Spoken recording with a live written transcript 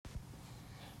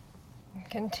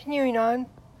Continuing on,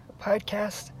 a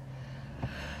podcast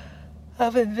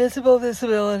of invisible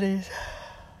disabilities.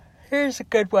 Here's a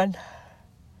good one.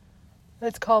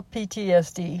 It's called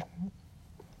PTSD.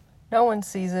 No one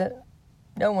sees it.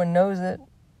 No one knows it.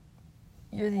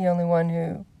 You're the only one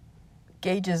who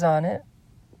gauges on it.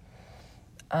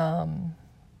 And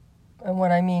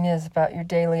what I mean is about your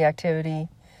daily activity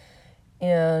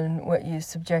and what you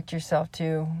subject yourself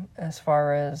to as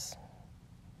far as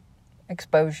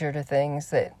exposure to things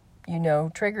that you know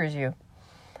triggers you.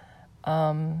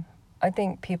 I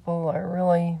think people are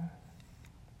really,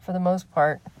 for the most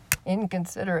part,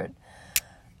 inconsiderate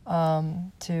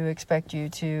to expect you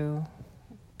to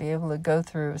be able to go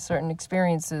through certain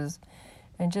experiences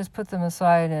and just put them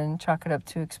aside and chalk it up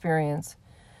to experience.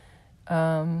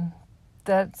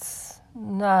 That's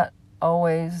not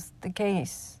always the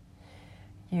case.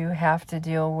 You have to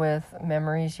deal with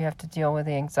memories, you have to deal with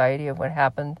the anxiety of what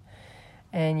happened,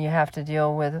 and you have to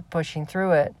deal with pushing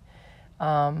through it.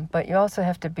 But you also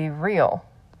have to be real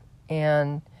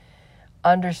and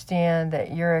understand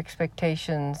that your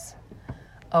expectations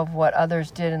of what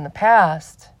others did in the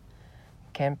past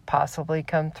can possibly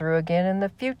come through again in the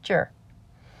future.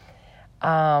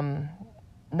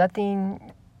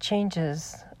 Nothing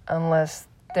changes unless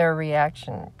their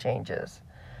reaction changes.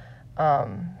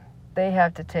 They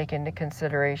have to take into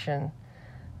consideration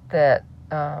that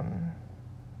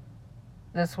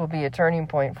this will be a turning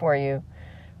point for you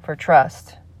for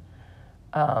trust.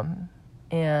 And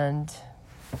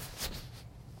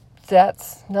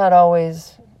that's not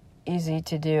always easy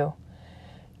to do,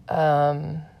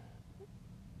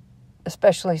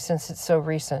 especially since it's so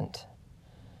recent.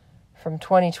 From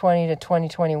 2020 to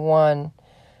 2021,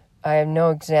 I have no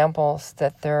examples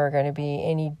that there are going to be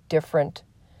any different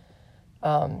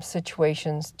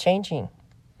situations changing.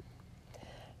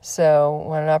 So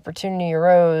when an opportunity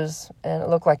arose and it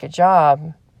looked like a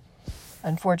job,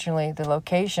 unfortunately the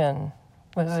location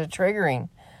was a triggering,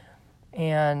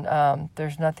 and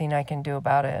there's nothing I can do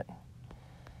about it.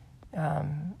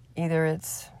 Either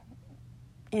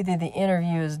the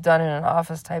interview is done in an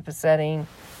office type of setting,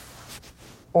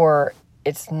 or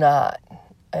it's not.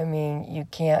 I mean, you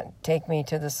can't take me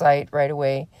to the site right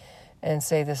away and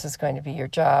say this is going to be your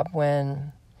job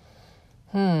when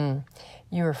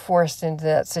you were forced into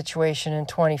that situation in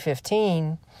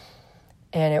 2015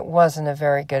 and it wasn't a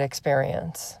very good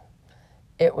experience.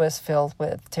 It was filled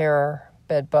with terror,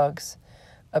 bed bugs,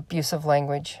 abusive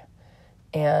language,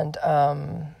 and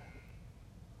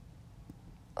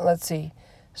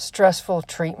stressful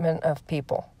treatment of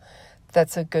people.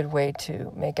 That's a good way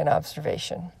to make an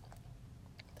observation.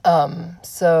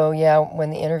 So yeah, when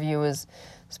the interview was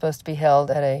supposed to be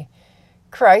held at a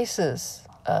crisis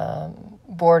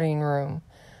boarding room,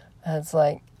 it's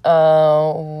like,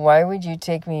 why would you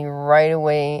take me right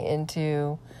away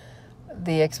into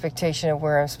the expectation of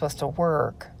where I'm supposed to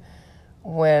work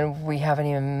when we haven't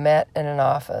even met in an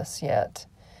office yet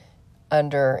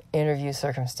under interview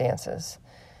circumstances?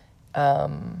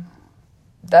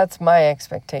 That's my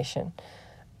expectation.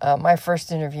 My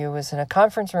first interview was in a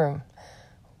conference room.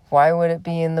 Why would it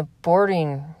be in the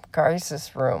boarding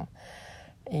crisis room?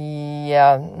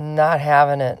 Yeah, not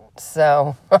having it.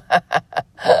 So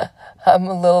I'm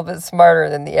a little bit smarter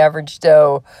than the average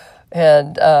Joe.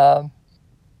 And I'm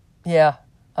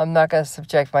not going to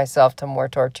subject myself to more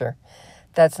torture.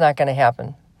 That's not going to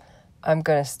happen. I'm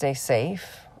going to stay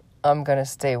safe. I'm going to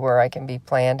stay where I can be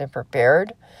planned and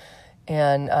prepared.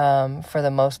 And for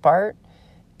the most part.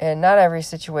 And not every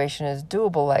situation is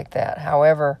doable like that.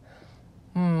 However,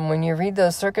 when you read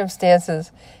those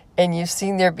circumstances and you've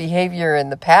seen their behavior in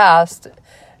the past,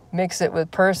 mix it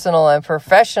with personal and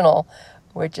professional,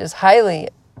 which is highly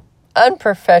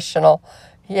unprofessional,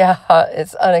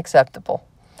 it's unacceptable.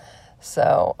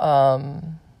 So,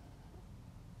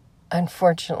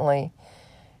 unfortunately,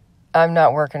 I'm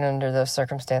not working under those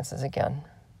circumstances again.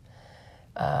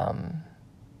 And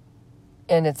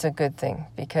it's a good thing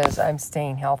because I'm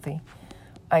staying healthy.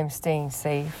 I'm staying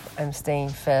safe. I'm staying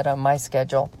fed on my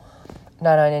schedule,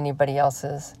 not on anybody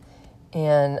else's.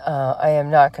 And I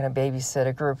am not going to babysit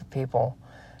a group of people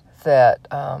that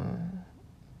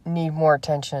need more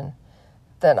attention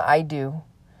than I do,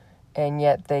 and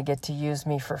yet they get to use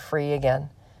me for free again.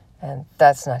 And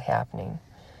that's not happening.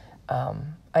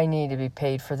 I need to be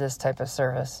paid for this type of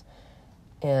service.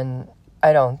 And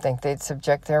I don't think they'd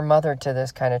subject their mother to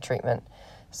this kind of treatment.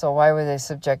 So why would they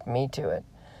subject me to it?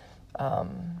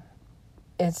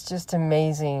 It's just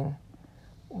amazing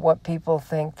what people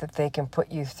think that they can put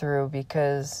you through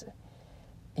because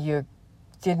you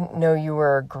didn't know you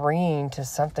were agreeing to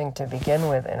something to begin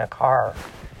with in a car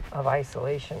of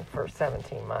isolation for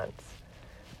 17 months.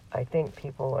 I think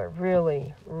people are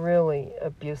really, really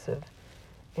abusive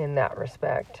in that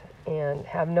respect and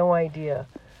have no idea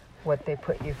what they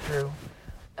put you through,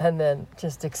 and then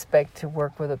just expect to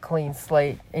work with a clean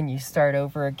slate and you start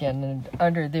over again and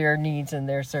under their needs and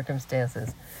their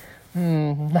circumstances.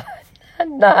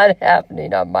 Not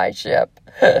happening on my ship.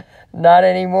 Not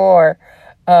anymore.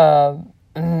 The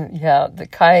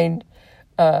kind,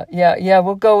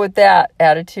 we'll go with that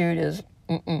attitude is,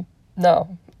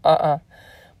 no,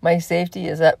 my safety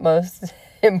is at most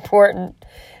important.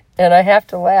 And I have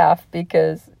to laugh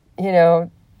because,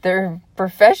 they're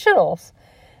professionals.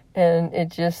 And it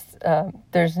just,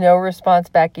 there's no response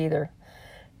back either.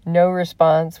 No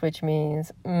response, which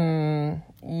means,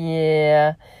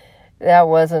 that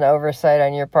was an oversight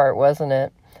on your part, wasn't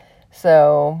it?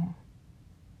 So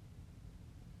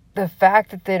the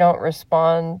fact that they don't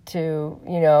respond to,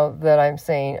 that I'm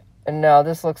saying, no,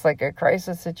 this looks like a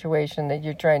crisis situation that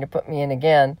you're trying to put me in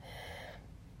again.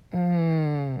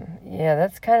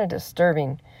 That's kind of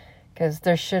disturbing because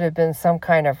there should have been some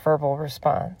kind of verbal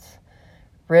response,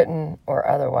 written or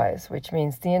otherwise, which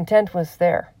means the intent was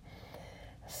there.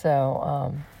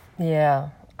 So,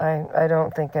 I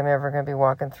don't think I'm ever going to be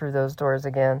walking through those doors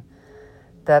again.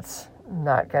 That's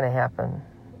not going to happen.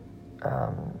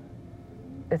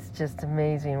 It's just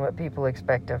amazing what people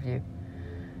expect of you,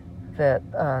 that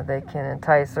they can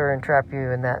entice or entrap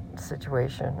you in that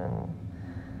situation, and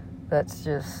that's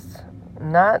just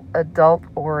not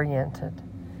adult-oriented.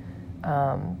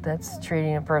 That's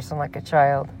treating a person like a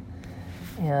child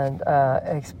and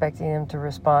expecting them to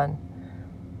respond,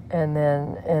 and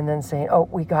then saying, "Oh,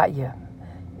 we got you.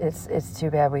 It's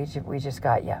too bad we just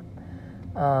got you."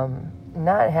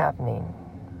 Not happening.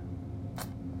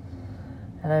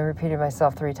 And I repeated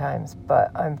myself 3 times,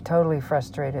 but I'm totally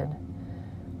frustrated.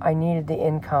 I needed the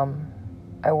income.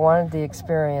 I wanted the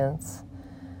experience.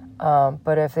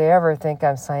 But if they ever think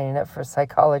I'm signing up for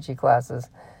psychology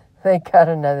classes, they got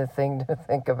another thing to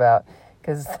think about,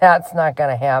 because that's not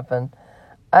going to happen.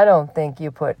 I don't think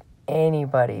you put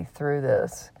anybody through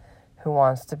this who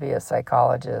wants to be a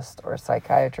psychologist or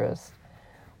psychiatrist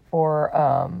or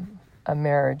a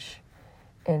marriage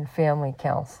and family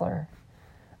counselor.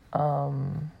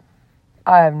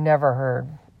 I have never heard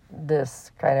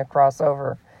this kind of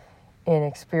crossover in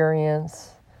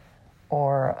experience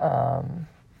or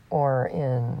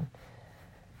in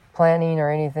planning or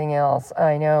anything else.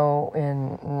 I know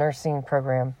in nursing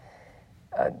program,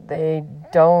 they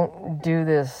don't do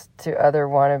this to other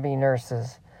wannabe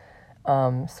nurses.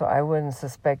 So I wouldn't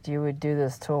suspect you would do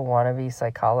this to a wannabe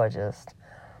psychologist.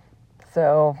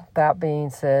 So that being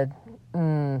said,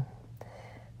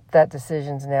 that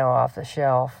decision's now off the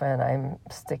shelf, and I'm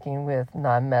sticking with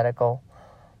non-medical,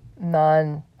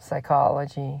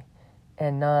 non-psychology,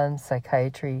 and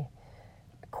non-psychiatry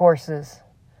courses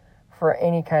for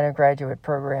any kind of graduate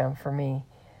program for me.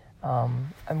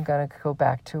 I'm going to go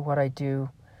back to what I do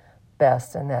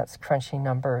best, and that's crunching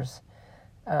numbers,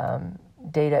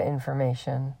 data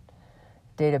information,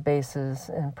 databases,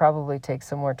 and probably take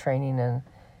some more training in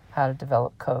how to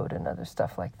develop code and other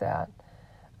stuff like that,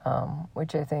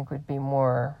 which I think would be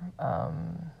more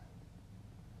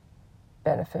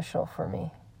beneficial for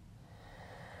me.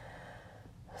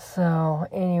 So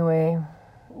anyway,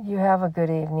 you have a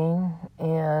good evening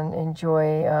and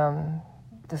enjoy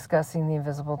discussing the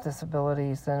invisible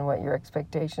disabilities and what your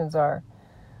expectations are.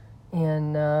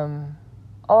 And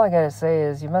all I got to say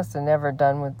is you must have never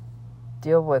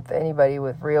deal with anybody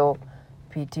with real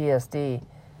PTSD.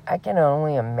 I can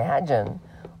only imagine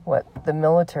what the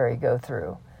military go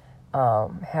through,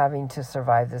 having to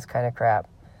survive this kind of crap.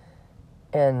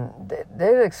 And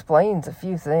it explains a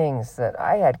few things that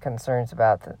I had concerns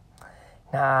about.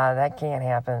 That can't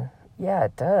happen. Yeah,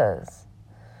 it does.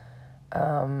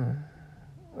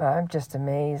 I'm just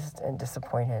amazed and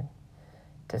disappointed,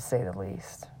 to say the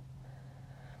least.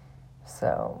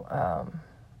 So,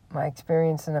 my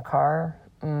experience in a car,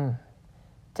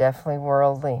 definitely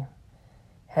worldly.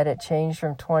 Had it changed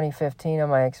from 2015 on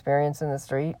my experience in the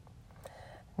street?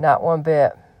 Not one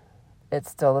bit. It's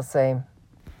still the same.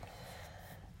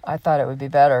 I thought it would be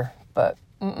better, but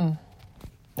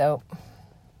nope.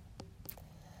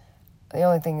 The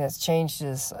only thing that's changed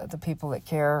is the people that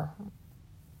care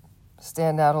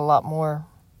stand out a lot more,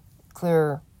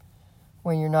 clearer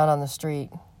when you're not on the street.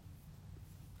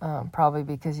 Probably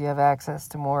because you have access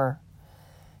to more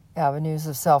avenues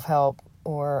of self-help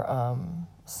or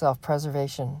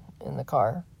self-preservation in the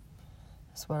car.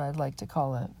 That's what I'd like to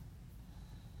call it.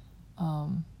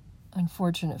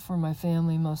 Unfortunate for my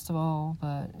family most of all,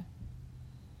 but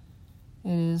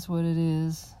it is what it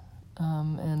is,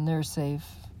 and they're safe.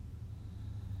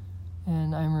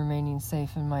 And I'm remaining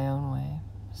safe in my own way.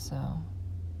 So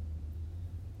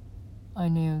I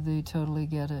know they totally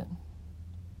get it.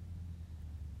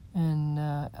 And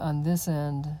on this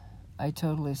end, I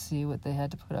totally see what they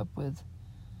had to put up with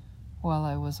while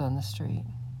I was on the street.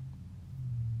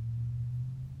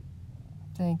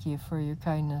 Thank you for your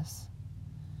kindness.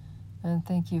 And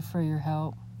thank you for your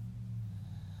help.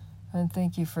 And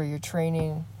thank you for your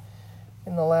training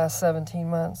in the last 17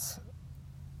 months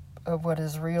of what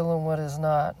is real and what is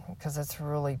not, because it's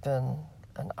really been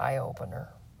an eye-opener,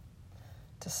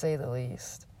 to say the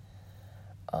least.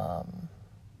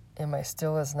 Am I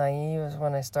still as naive as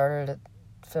when I started at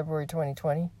February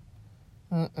 2020?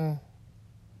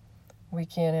 We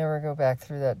can't ever go back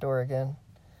through that door again.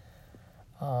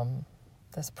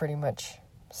 That's pretty much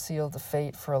sealed the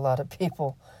fate for a lot of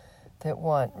people that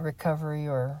want recovery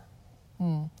or,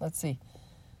 let's see,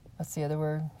 what's the other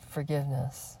word?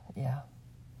 Forgiveness. Yeah.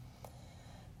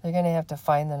 They're going to have to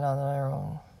find that on their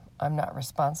own. I'm not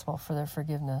responsible for their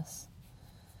forgiveness.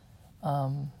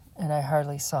 And I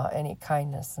hardly saw any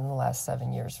kindness in the last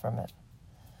 7 years from it.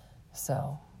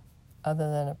 So,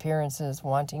 other than appearances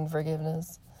wanting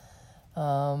forgiveness,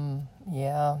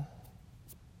 yeah,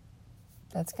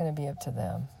 that's going to be up to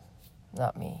them,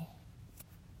 not me.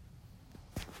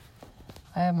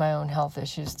 I have my own health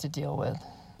issues to deal with,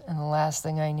 and the last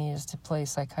thing I need is to play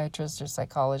psychiatrist or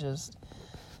psychologist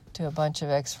to a bunch of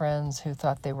ex-friends who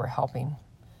thought they were helping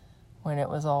when it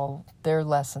was all their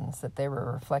lessons that they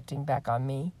were reflecting back on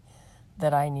me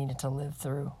that I needed to live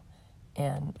through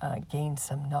and gain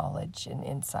some knowledge and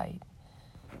insight.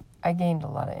 I gained a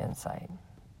lot of insight.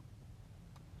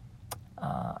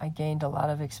 I gained a lot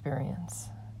of experience.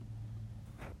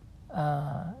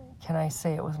 Can I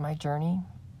say it was my journey?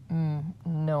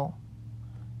 No.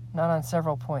 Not on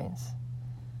several points.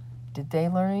 Did they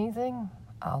learn anything?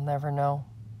 I'll never know.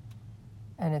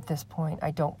 And at this point,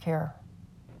 I don't care.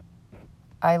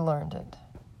 I learned it.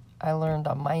 I learned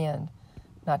on my end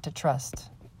not to trust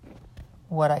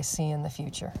what I see in the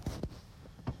future.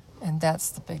 And that's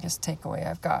the biggest takeaway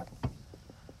I've got,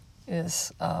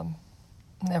 is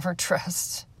never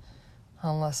trust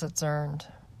unless it's earned.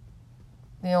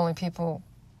 The only people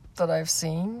that I've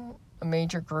seen, a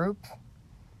major group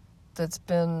that's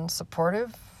been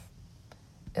supportive,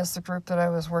 is the group that I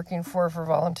was working for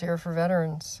Volunteer for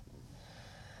Veterans,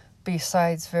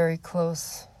 besides very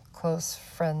close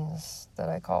friends that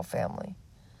I call family.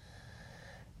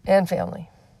 And family.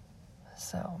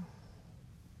 So,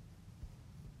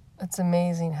 it's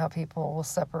amazing how people will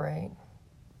separate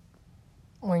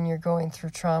when you're going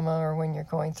through trauma or when you're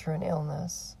going through an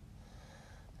illness.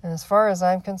 And as far as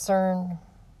I'm concerned,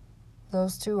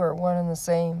 those two are one and the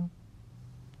same.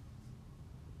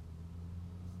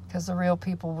 Because the real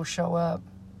people will show up,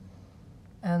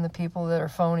 and the people that are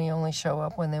phony only show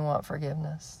up when they want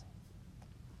forgiveness.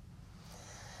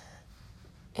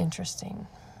 Interesting.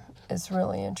 It's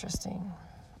really interesting.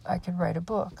 I could write a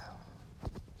book,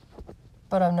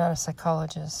 but I'm not a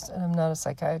psychologist and I'm not a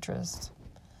psychiatrist.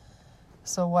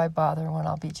 So why bother when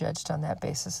I'll be judged on that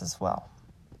basis as well?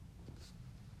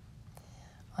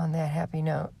 On that happy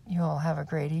note, you all have a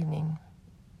great evening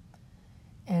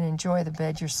and enjoy the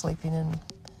bed you're sleeping in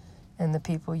and the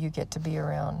people you get to be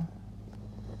around.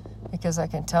 Because I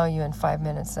can tell you in 5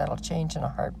 minutes that'll change in a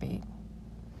heartbeat.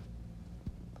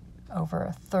 Over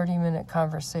a 30-minute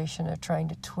conversation of trying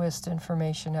to twist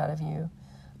information out of you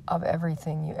of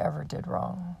everything you ever did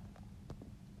wrong.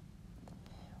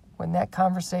 When that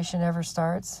conversation ever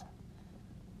starts,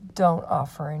 don't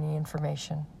offer any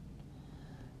information.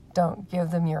 Don't give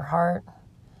them your heart.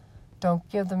 Don't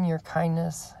give them your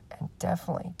kindness. And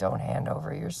definitely don't hand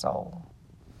over your soul.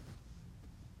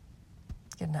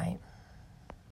 Good night.